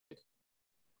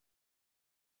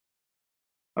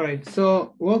All right,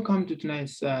 so welcome to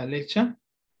tonight's lecture.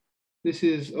 This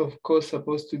is, of course,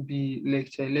 supposed to be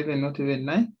lecture 11, not even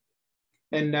 9.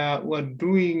 And we're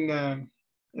doing a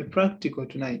practical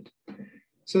tonight.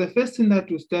 So the first thing that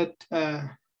we'll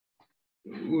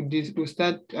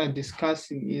start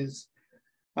discussing is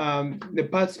the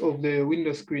parts of the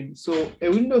window screen. So a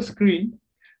window screen,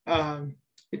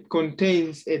 it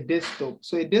contains a desktop.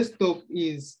 So a desktop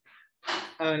is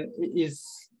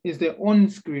the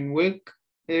on-screen work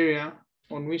area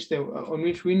on which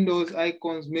windows,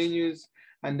 icons, menus,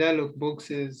 and dialog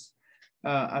boxes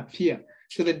appear.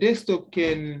 So the desktop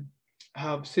can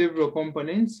have several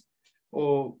components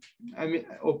or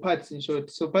parts in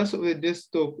short. So parts of the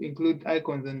desktop include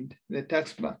icons and the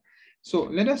taskbar. So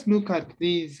let us look at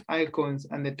these icons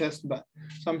and the taskbar.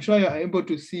 So I'm sure you are able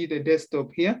to see the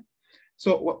desktop here.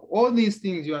 So all these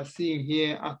things you are seeing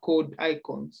here are called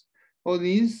icons. All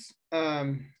these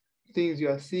things you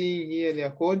are seeing here, they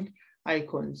are called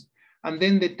icons. And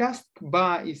then the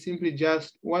taskbar is simply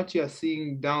just what you are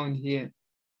seeing down here.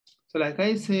 So like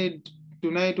I said,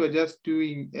 tonight we're just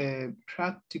doing a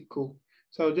practical.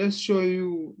 So I'll just show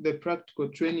you the practical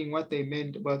training, what they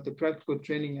meant about the practical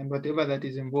training and whatever that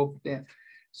is involved there.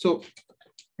 So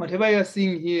whatever you're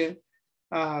seeing here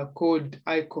are called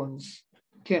icons.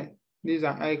 Okay, these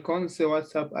are icons, a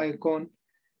WhatsApp icon.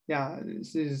 Yeah,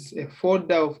 this is a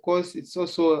folder, of course. It's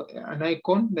also an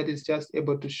icon that is just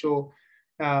able to show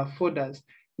folders.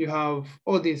 You have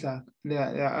all these are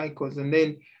icons, and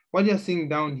then what you're seeing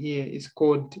down here is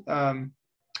called a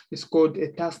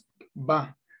task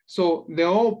bar. So the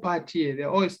whole part here, the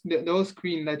whole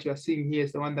screen that you're seeing here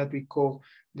is the one that we call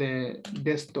the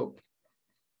desktop.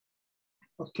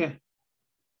 Okay.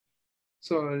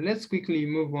 So let's quickly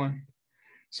move on.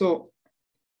 So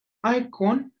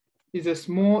icon is a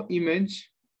small image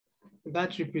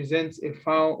that represents a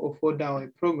file or folder or a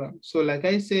program. So like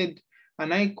I said,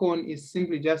 an icon is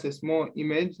simply just a small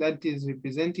image that is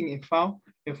representing a file,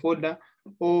 a folder,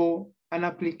 or an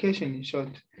application in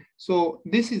short. So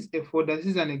this is a folder. This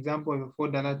is an example of a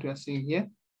folder that we are seeing here.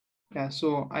 Yeah,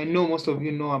 so I know most of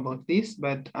you know about this,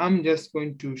 but I'm just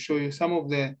going to show you some of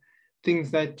the things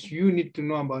that you need to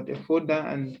know about a folder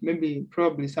and maybe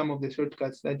probably some of the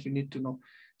shortcuts that you need to know.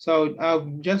 So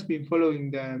I've just been following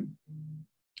the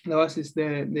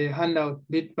handout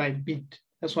bit by bit.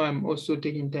 That's why I'm also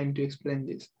taking time to explain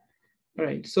this. All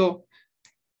right, so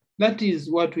that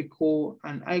is what we call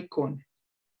an icon.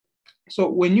 So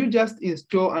when you just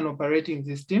install an operating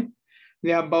system,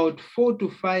 there are about 4 to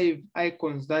 5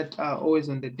 icons that are always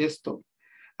on the desktop.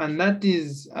 And that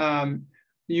is,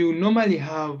 you normally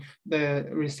have the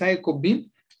recycle bin.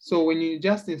 So when you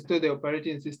just install the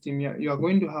operating system, you are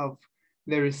going to have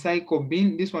the recycle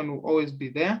bin. This one will always be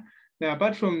there. Now,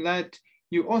 apart from that,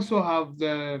 you also have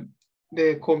the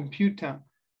computer,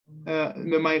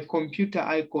 the my computer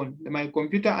icon. The my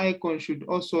computer icon should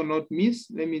also not miss.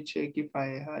 Let me check if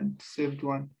I had saved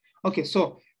one. Okay,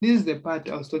 so this is the part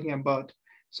I was talking about.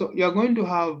 So you're going to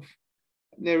have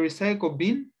the recycle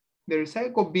bin. The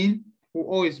recycle bin will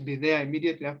always be there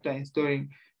immediately after installing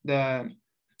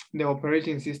the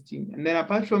operating system. And then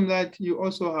apart from that, you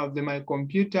also have the my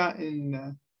computer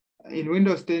in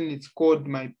Windows 10, it's called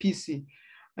my PC.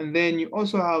 And then you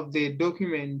also have the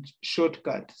document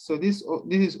shortcut. So this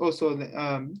is also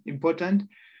important.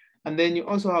 And then you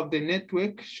also have the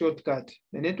network shortcut.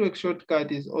 The network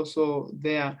shortcut is also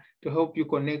there to help you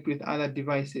connect with other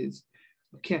devices.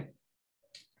 Okay.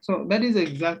 So that is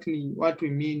exactly what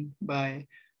we mean by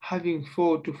having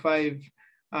 4 to 5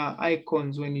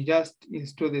 icons when you just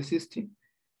install the system.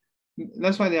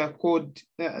 That's why they are called,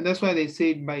 that's why they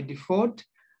say by default,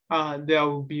 there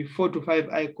will be 4 to 5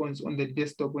 icons on the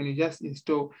desktop when you just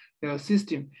install your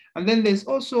system. And then there's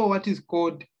also what is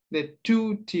called the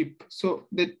tooltip. So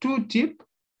the tooltip,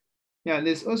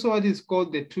 there's also what is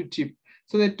called the tooltip.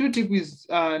 So the tooltip is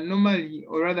normally,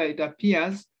 or rather it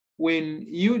appears when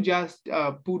you just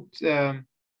put the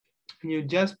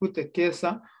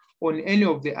cursor on any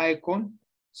of the icon.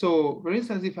 So for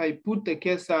instance, if I put the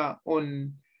cursor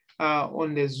on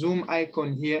the Zoom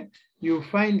icon here, you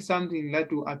find something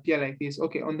that will appear like this.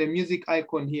 Okay, on the music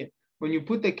icon here, when you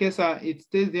put the cursor, it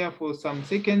stays there for some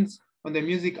seconds on the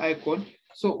music icon.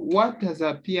 So what has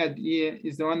appeared here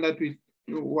is the one that we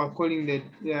were calling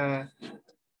the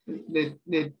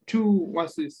two,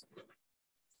 what's this?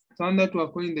 The one that we're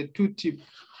calling the tooltip.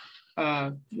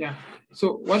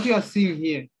 So what you are seeing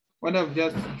here, what I've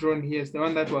just drawn here is the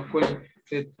one that we're calling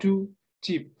the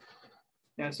tooltip.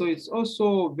 Yeah, so it's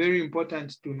also very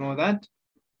important to know that.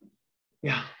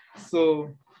 Yeah,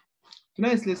 so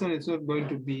tonight's lesson is not going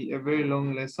to be a very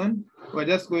long lesson. We're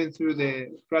just going through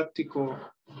the practical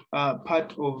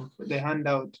part of the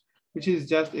handout, which is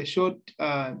just a short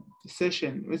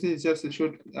session, which is just a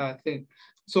short thing.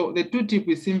 So the tooltip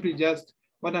is simply just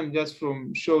what I'm just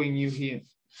showing you here.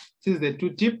 This is the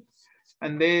tooltip.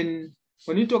 And then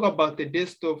when you talk about the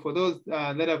desktop, for those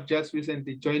that have just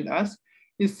recently joined us,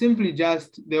 it's simply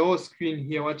just the whole screen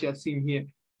here, what you're seeing here.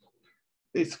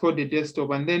 It's called the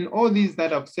desktop. And then all these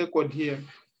that I've circled here,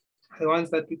 the ones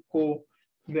that we call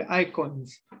the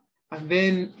icons. And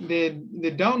then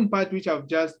the down part, which I've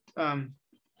just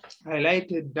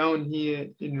highlighted down here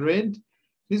in red,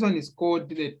 this one is called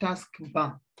the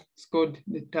taskbar. It's called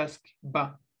the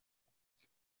taskbar.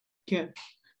 Okay.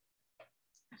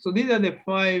 So these are the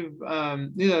five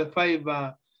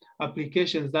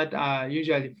applications that are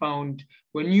usually found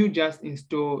when you just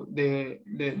install the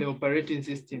operating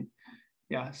system.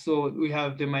 Yeah, so we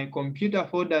have the My Computer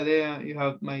folder there, you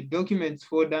have My Documents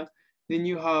folder, then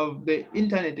you have the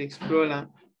Internet Explorer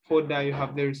folder, you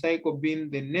have the Recycle Bin,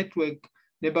 the Network,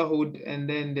 Neighborhood, and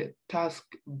then the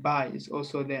Taskbar is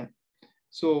also there.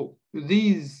 So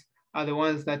these are the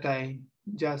ones that I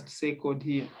just circled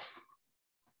here.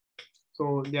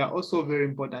 So they are also very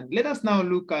important. Let us now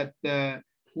look at the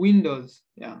windows.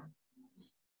 Yeah.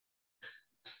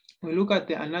 We look at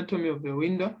the anatomy of the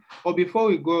window, or before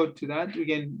we go to that, we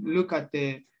can look at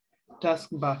the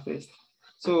taskbar first.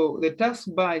 So the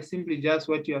taskbar is simply just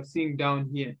what you are seeing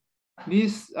down here.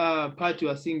 This part you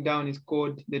are seeing down is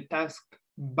called the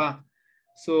taskbar.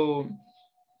 So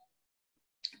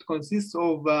it consists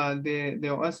of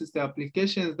the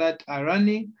applications that are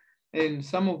running, and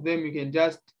some of them you can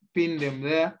just pin them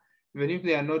there. Even if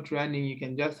they are not running, you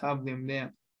can just have them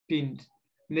there pinned.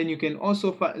 And then you can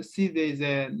also see there's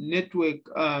a network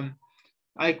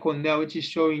icon there, which is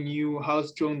showing you how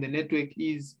strong the network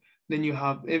is. Then you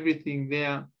have everything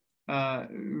there.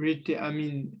 Some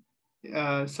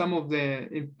of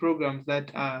the programs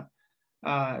that are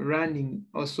running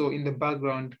also in the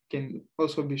background can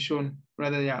also be shown,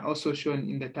 rather they are also shown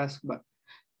in the taskbar.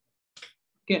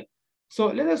 Okay, so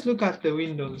let us look at the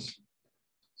windows.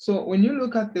 So when you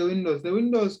look at the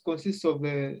windows consist of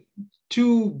the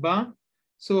two bar.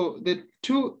 So the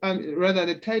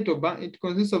the title bar, it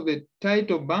consists of the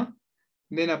title bar.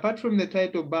 Then apart from the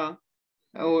title bar,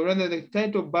 or rather the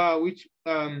title bar, which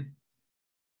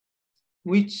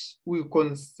is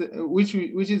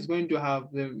going to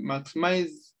have the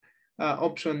maximize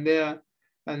option there,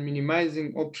 and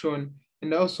minimizing option,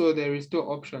 and also the restore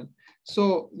option.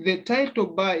 So the title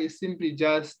bar is simply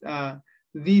just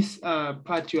this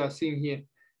part you are seeing here.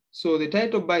 So the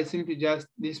title bar is simply just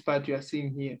this part you are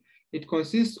seeing here. It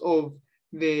consists of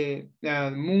the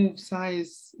move,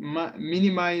 size,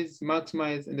 minimize,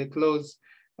 maximize, and the close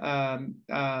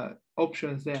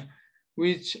options there,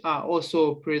 which are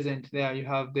also present there. You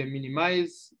have the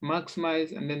minimize,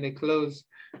 maximize, and then the close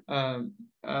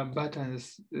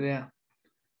buttons there.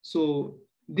 So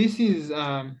this is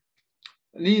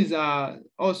these are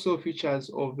also features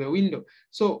of the window.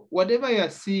 So whatever you are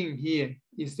seeing here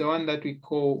is the one that we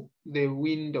call the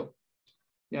window.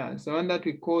 Yeah, it's the one that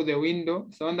we call the window.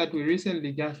 It's the one that we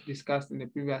recently just discussed in the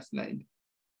previous slide.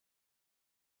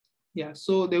 Yeah,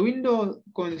 so the window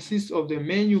consists of the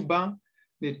menu bar,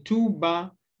 the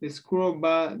toolbar, the scroll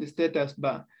bar, the status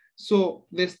bar. So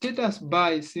the status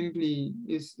bar is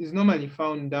normally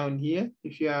found down here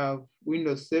if you have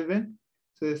Windows 7.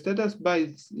 So the status bar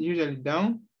is usually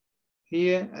down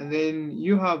here, and then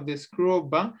you have the scroll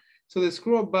bar. So the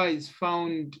scroll bar is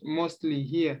found mostly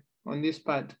here on this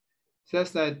part. It's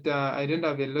just that I don't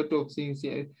have a lot of things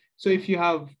here. So if you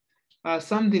have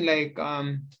something like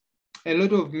a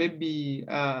lot of maybe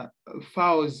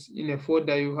files in a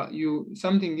folder,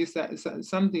 something which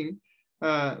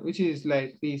is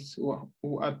like this will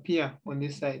appear on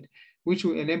this side, which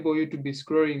will enable you to be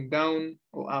scrolling down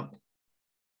or up.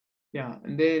 Yeah,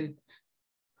 and then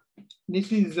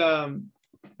this is and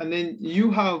then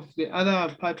you have the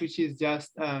other part, which is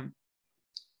just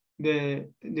the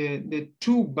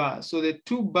toolbar. So the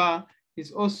toolbar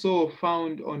is also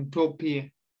found on top here.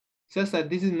 It's just that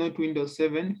this is not Windows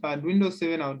 7. If I had Windows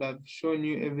 7, I would have shown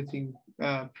you everything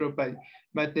properly.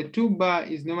 But the toolbar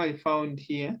is normally found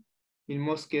here in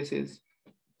most cases.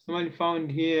 It's normally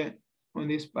found here on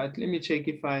this part. Let me check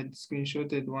if I had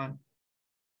screenshotted one.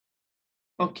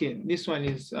 Okay, this one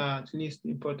is at least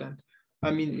important. I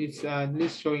mean, it's at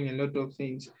least showing a lot of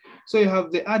things. So you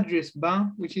have the address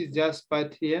bar, which is just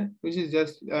part here, which is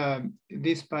just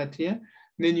this part here.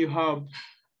 Then you have,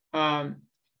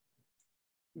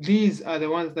 these are the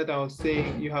ones that I was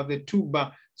saying, you have the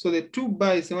toolbar. So the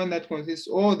toolbar is the one that consists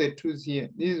all the tools here.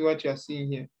 This is what you're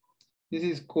seeing here. This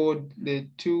is called the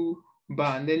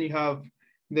toolbar. And then you have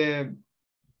the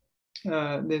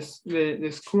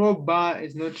the scroll bar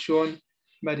is not shown,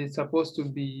 but it's supposed to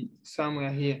be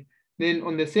somewhere here. Then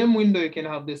on the same window, you can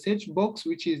have the search box,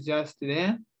 which is just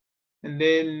there. And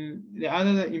then the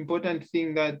other important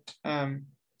thing that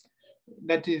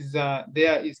that is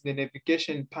there is the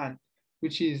navigation pane,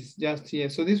 which is just here.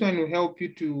 So this one will help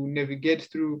you to navigate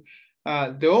through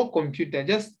the whole computer.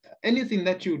 Just anything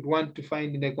that you would want to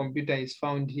find in the computer is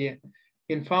found here.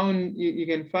 You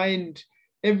can find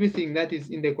everything that is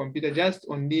in the computer just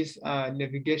on this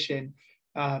navigation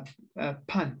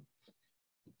pane.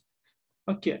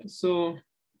 Okay, so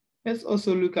let's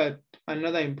also look at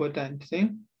another important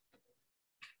thing,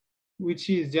 which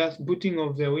is just booting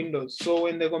of the Windows. So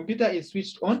when the computer is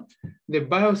switched on, the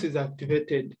BIOS is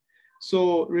activated.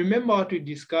 So remember what we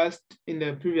discussed in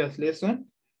the previous lesson.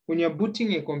 When you're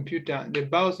booting a computer, the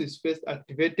BIOS is first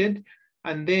activated,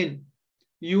 and then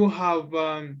you have,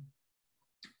 the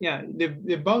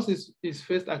BIOS is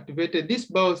first activated. This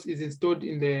BIOS is installed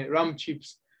in the RAM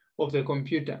chips of the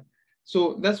computer.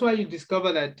 So that's why you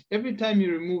discover that every time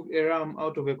you remove a RAM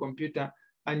out of a computer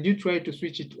and you try to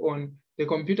switch it on, the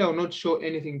computer will not show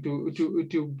anything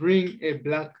to bring a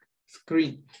black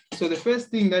screen. So the first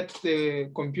thing that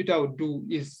the computer will do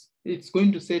is it's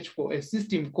going to search for a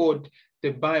system called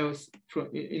the BIOS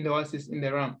in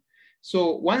the RAM.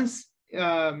 So once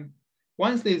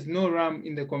there's no RAM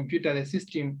in the computer, the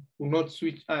system will not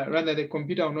switch, rather the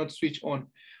computer will not switch on.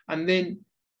 And then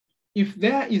if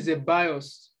there is a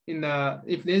BIOS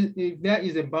if there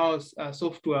is a BIOS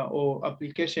software or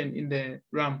application in the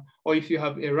RAM, or if you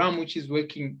have a RAM which is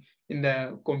working in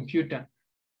the computer,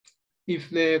 if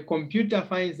the computer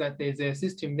finds that there's a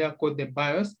system there called the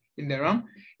BIOS in the RAM,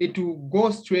 it will go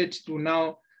straight to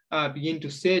now begin to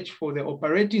search for the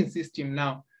operating system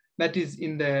now that is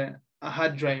in the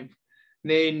hard drive.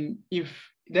 Then if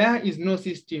there is no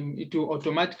system, it will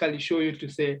automatically show you to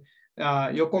say,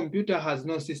 your computer has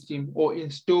no system, or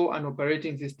install an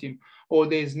operating system, or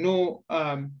there's no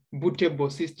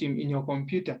bootable system in your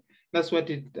computer. That's what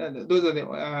those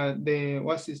are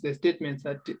the statements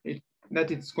that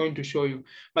it's going to show you.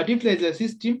 But if there's a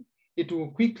system, it will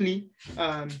quickly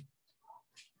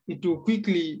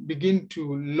begin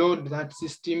to load that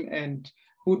system and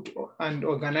put and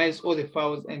organize all the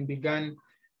files and begin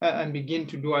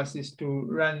to do assist to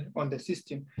run on the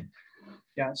system.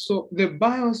 Yeah, so the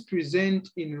BIOS present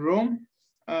in ROM,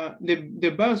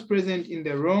 the BIOS present in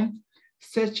the ROM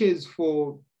searches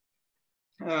for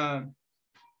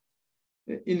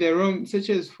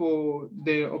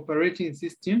the operating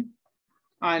system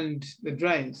and the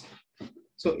drives.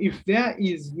 So if there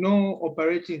is no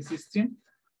operating system,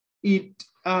 it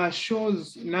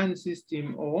shows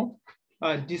non-system or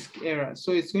disk error.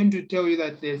 So it's going to tell you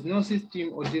that there's no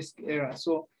system or disk error.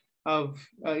 So I've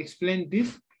explained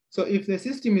this. So if the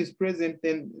system is present,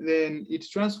 then it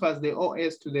transfers the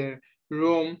OS to the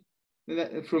ROM,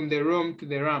 from the ROM to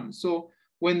the RAM. So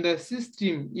when the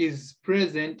system is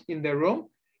present in the ROM,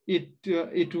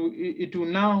 it will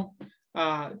now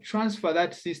transfer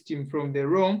that system from the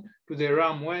ROM to the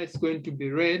RAM, where it's going to be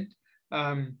read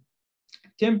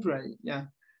temporarily. Yeah.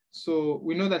 So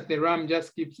we know that the RAM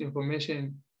just keeps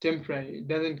information temporarily. It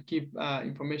doesn't keep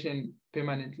information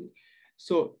permanently.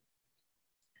 So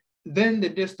then the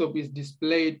desktop is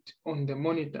displayed on the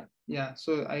monitor. Yeah,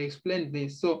 so I explained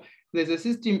this. So there's a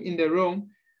system in the ROM.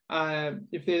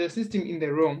 If there's a system in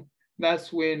the ROM,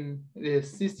 that's when the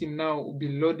system now will be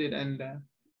loaded and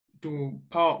to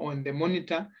power on the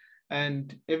monitor,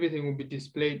 and everything will be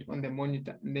displayed on the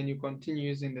monitor, and then you continue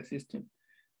using the system.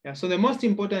 Yeah, so the most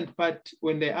important part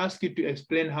when they ask you to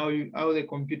explain how the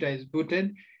computer is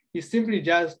booted is simply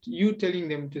just you telling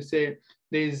them to say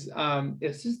there's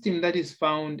a system that is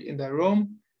found in the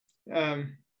ROM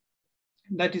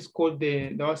that is called the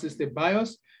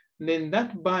BIOS. And then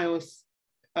that BIOS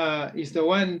is the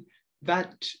one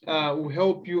that will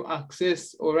help you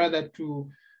access, or rather to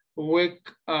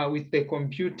work with the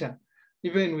computer,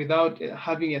 even without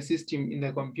having a system in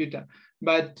the computer.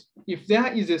 But if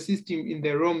there is a system in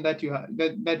the ROM that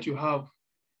you have,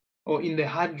 or in the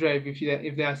hard drive,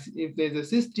 if there's a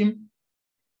system,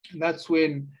 that's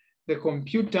when the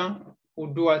computer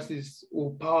will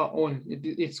power on.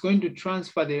 It's going to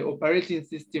transfer the operating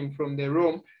system from the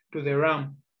ROM to the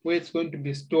RAM, where it's going to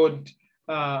be stored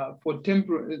for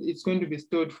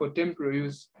temporary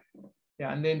use.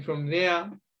 Yeah, and then from there,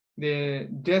 the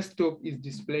desktop is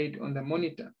displayed on the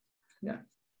monitor. Yeah.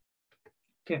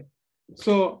 Okay.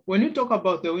 So when you talk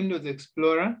about the Windows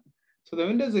Explorer, so the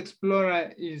Windows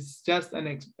Explorer is just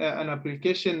an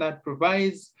application that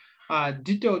provides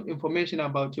detailed information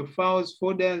about your files,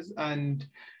 folders, and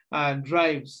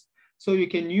drives. So you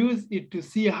can use it to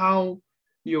see how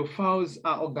your files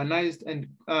are organized, and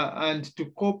to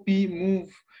copy, move,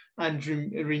 and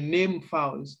rename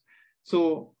files.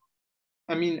 So,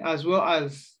 I mean, as well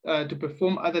as to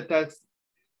perform other tasks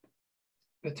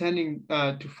pertaining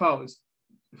to files,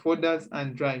 folders,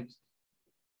 and drives.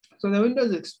 So the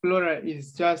Windows Explorer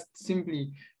is just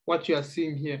simply what you are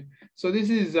seeing here. So this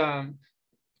is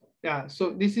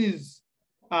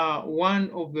one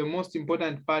of the most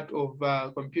important part of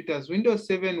computers. Windows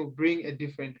 7 will bring a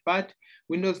different part.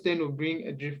 Windows 10 will bring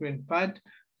a different part.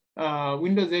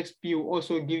 Windows XP will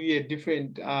also give you a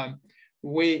different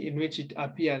way in which it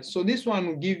appears. So this one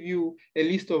will give you a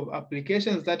list of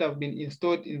applications that have been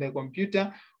installed in the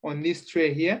computer on this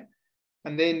tray here.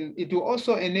 And then it will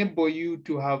also enable you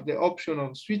to have the option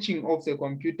of switching off the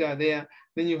computer there.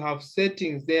 Then you have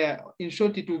settings there. In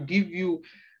short, it will give you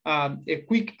a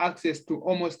quick access to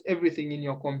almost everything in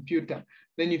your computer.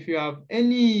 Then if you have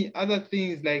any other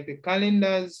things like the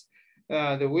calendars,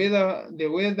 the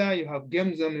weather, you have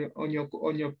games on your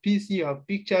PC, you have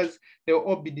pictures, they'll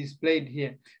all be displayed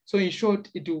here. So in short,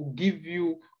 it will give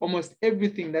you almost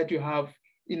everything that you have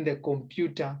in the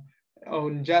computer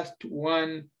on just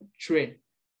one tray.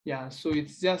 Yeah, so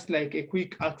it's just like a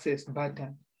quick access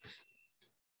button.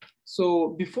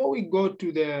 So before we go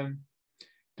to the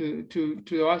before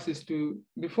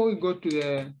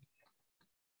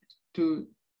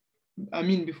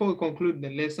we conclude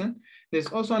the lesson, there's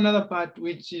also another part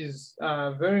which is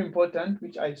very important,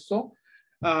 which I saw,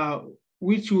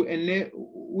 which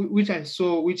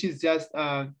is just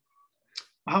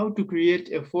how to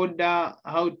create a folder,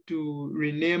 how to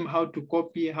rename, how to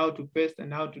copy, how to paste,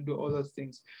 and how to do all those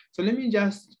things. So let me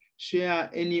just share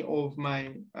any of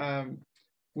my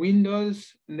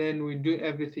windows, and then we do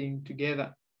everything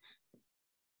together.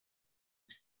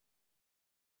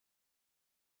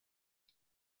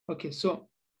 Okay, so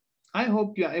I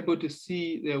hope you are able to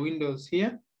see the windows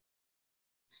here.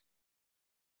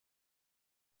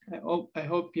 I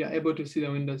hope you are able to see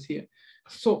the windows here.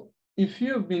 So if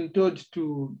you've been told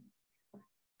to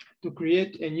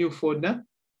create a new folder,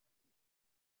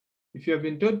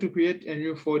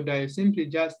 you simply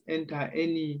just enter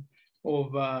any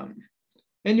of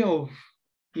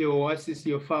your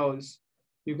files.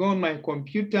 You go on my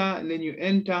computer and then you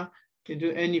enter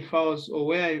into any files or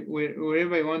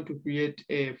wherever you want to create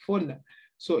a folder.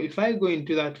 So if I go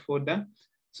into that folder,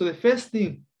 so the first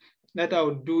thing that I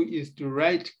would do is to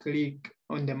right click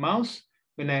on the mouse.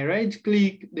 When I right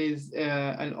click, there's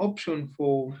an option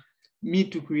for me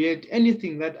to create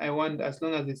anything that I want as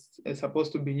long as it's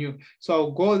supposed to be new. So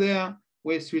I'll go there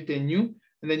where it's written new,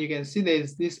 and then you can see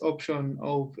there's this option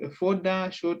of a folder,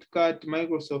 shortcut,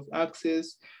 Microsoft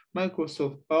Access,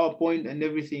 Microsoft PowerPoint, and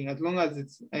everything, as long as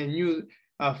it's a new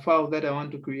file that I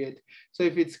want to create. So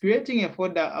if it's creating a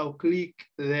folder, I'll click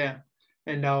there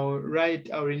and I'll name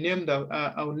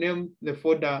the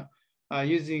folder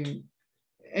using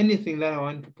anything that I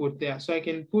want to put there. So I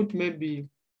can put maybe,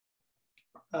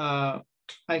 I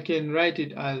can write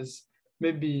it as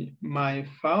maybe my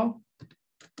file,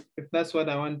 if that's what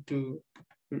I want to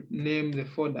name the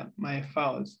folder, my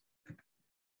files.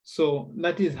 So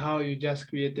that is how you just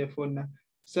create a folder.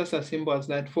 It's just as simple as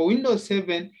that. For Windows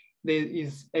 7, there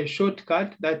is a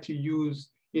shortcut that you use.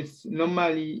 It's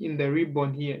normally in the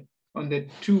ribbon here on the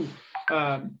two,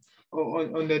 on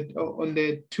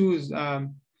the tools,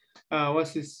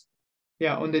 what's this?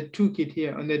 Yeah, on the toolkit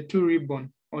here, on the two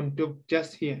ribbon on top,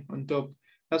 just here on top.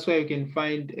 That's where you can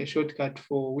find a shortcut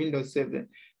for Windows 7.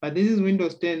 But this is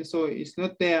Windows 10, so it's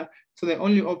not there. So the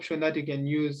only option that you can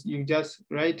use, you just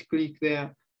right click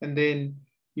there and then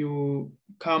you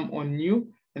come on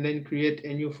new and then create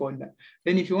a new folder.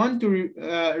 Then if you want to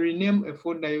rename a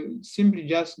folder, you simply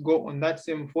just go on that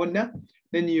same folder.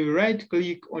 Then you right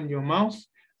click on your mouse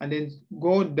and then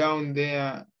go down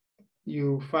there,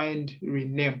 you find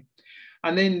rename.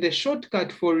 And then the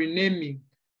shortcut for renaming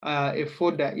a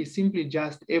folder is simply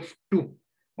just F2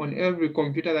 on every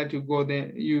computer that you go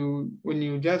there. When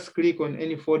you just click on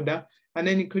any folder and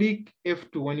then click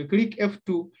F2, when you click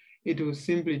F2, it will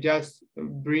simply just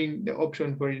bring the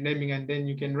option for renaming, and then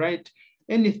you can write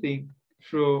anything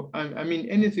through,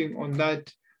 anything on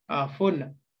that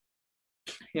folder.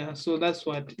 Yeah, so that's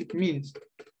what it means.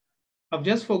 I've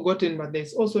just forgotten, but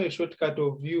there's also a shortcut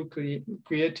of you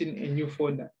creating a new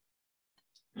folder.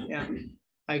 Yeah,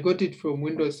 I got it from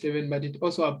Windows 7, but it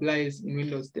also applies in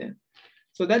Windows 10.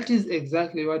 So that is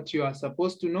exactly what you are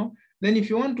supposed to know. Then if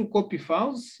you want to copy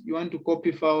files,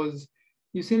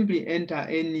 you simply enter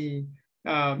any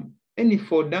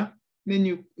folder.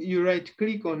 Then you right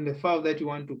click on the file that you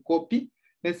want to copy.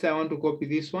 Let's say I want to copy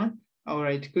this one. I'll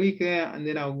right click there and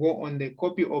then I'll go on the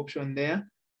copy option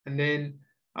there. And then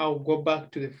I'll go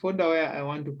back to the folder where I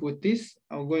want to put this.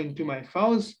 I'll go into my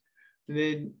files,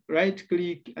 then right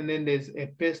click, and then there's a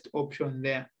paste option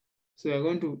there. So we're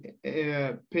going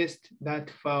to paste that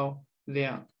file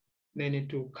there. Then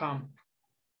it will come.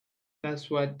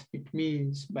 That's what it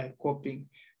means by copying.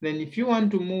 Then if you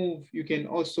want to move, you can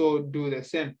also do the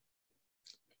same.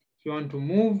 If you want to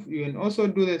move, you can also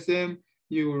do the same.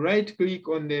 You right click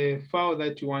on the file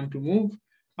that you want to move.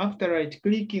 After right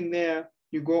clicking there,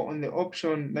 you go on the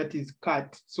option that is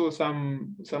cut. So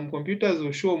some computers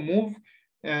will show move,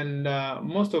 and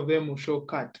most of them will show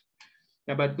cut.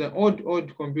 Yeah, but the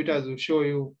old computers will show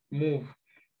you move,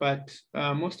 but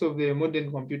most of the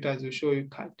modern computers will show you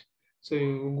cut. So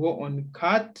you go on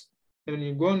cut, and when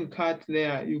you go on cut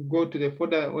there, you go to the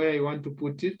folder where you want to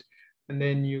put it, and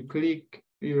then you click,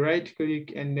 you right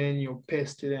click, and then you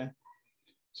paste there.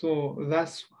 So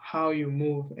that's how you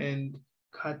move and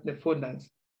cut the folders.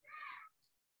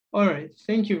 All right,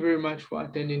 thank you very much for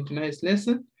attending tonight's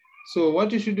lesson. So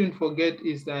what you shouldn't forget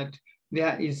is that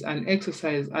there is an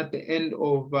exercise at the end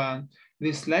of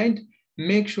this slide.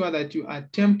 Make sure that you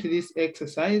attempt this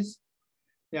exercise.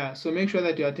 Yeah, so make sure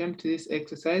that you attempt this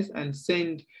exercise and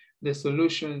send the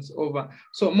solutions over.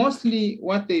 So mostly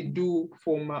what they do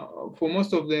for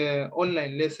most of the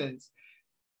online lessons,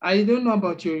 I don't know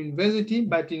about your university,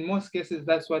 but in most cases,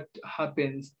 that's what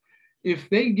happens. If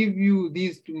they give you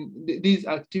these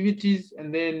activities,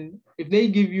 and then if they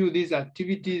give you these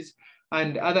activities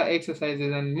and other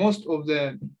exercises, and most of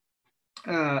the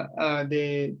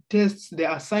tests,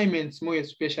 the assignments more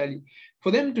especially, for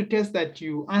them to test that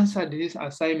you answered this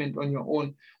assignment on your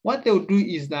own, what they'll do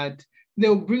is that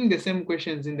they'll bring the same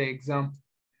questions in the exam,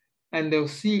 and they'll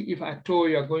see if at all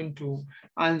you're going to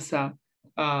answer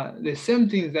the same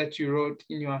things that you wrote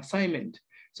in your assignment.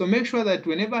 So make sure that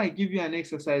whenever I give you an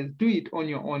exercise, do it on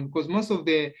your own, because most of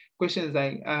the questions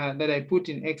that I put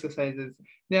in exercises,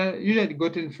 they are usually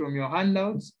gotten from your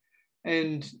handouts,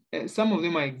 and some of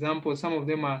them are examples, some of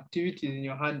them are activities in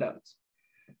your handouts.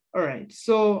 All right,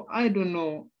 so I don't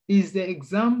know, is the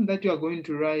exam that you are going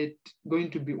to write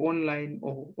going to be online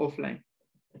or offline?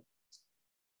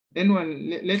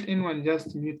 Let anyone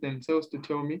just mute themselves to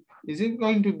tell me, is it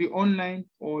going to be online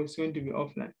or it's going to be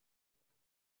offline?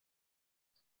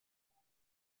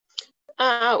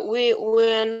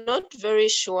 We're not very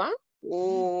sure.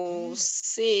 We'll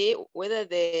see whether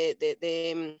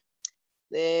the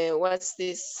what's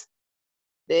this?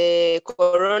 The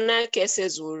corona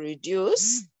cases will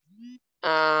reduce.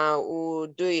 We'll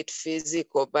do it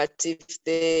physical, but if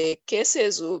the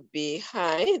cases will be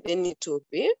high, then it will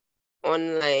be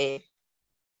online.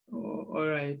 Oh, all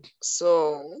right.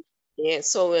 So yeah,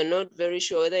 so we're not very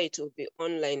sure whether it will be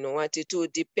online or what. It will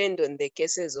depend on the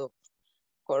cases of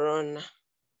corona.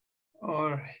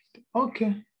 All right.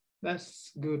 Okay,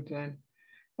 that's good then.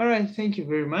 All right, thank you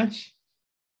very much.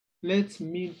 Let's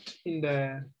meet in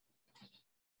the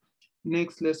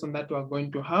next lesson that we're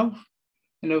going to have.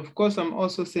 And of course, I'm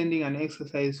also sending an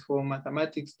exercise for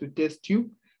mathematics to test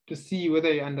you to see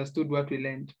whether you understood what we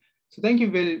learned. So thank you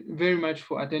very, very much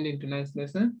for attending tonight's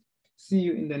lesson. See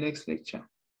you in the next lecture.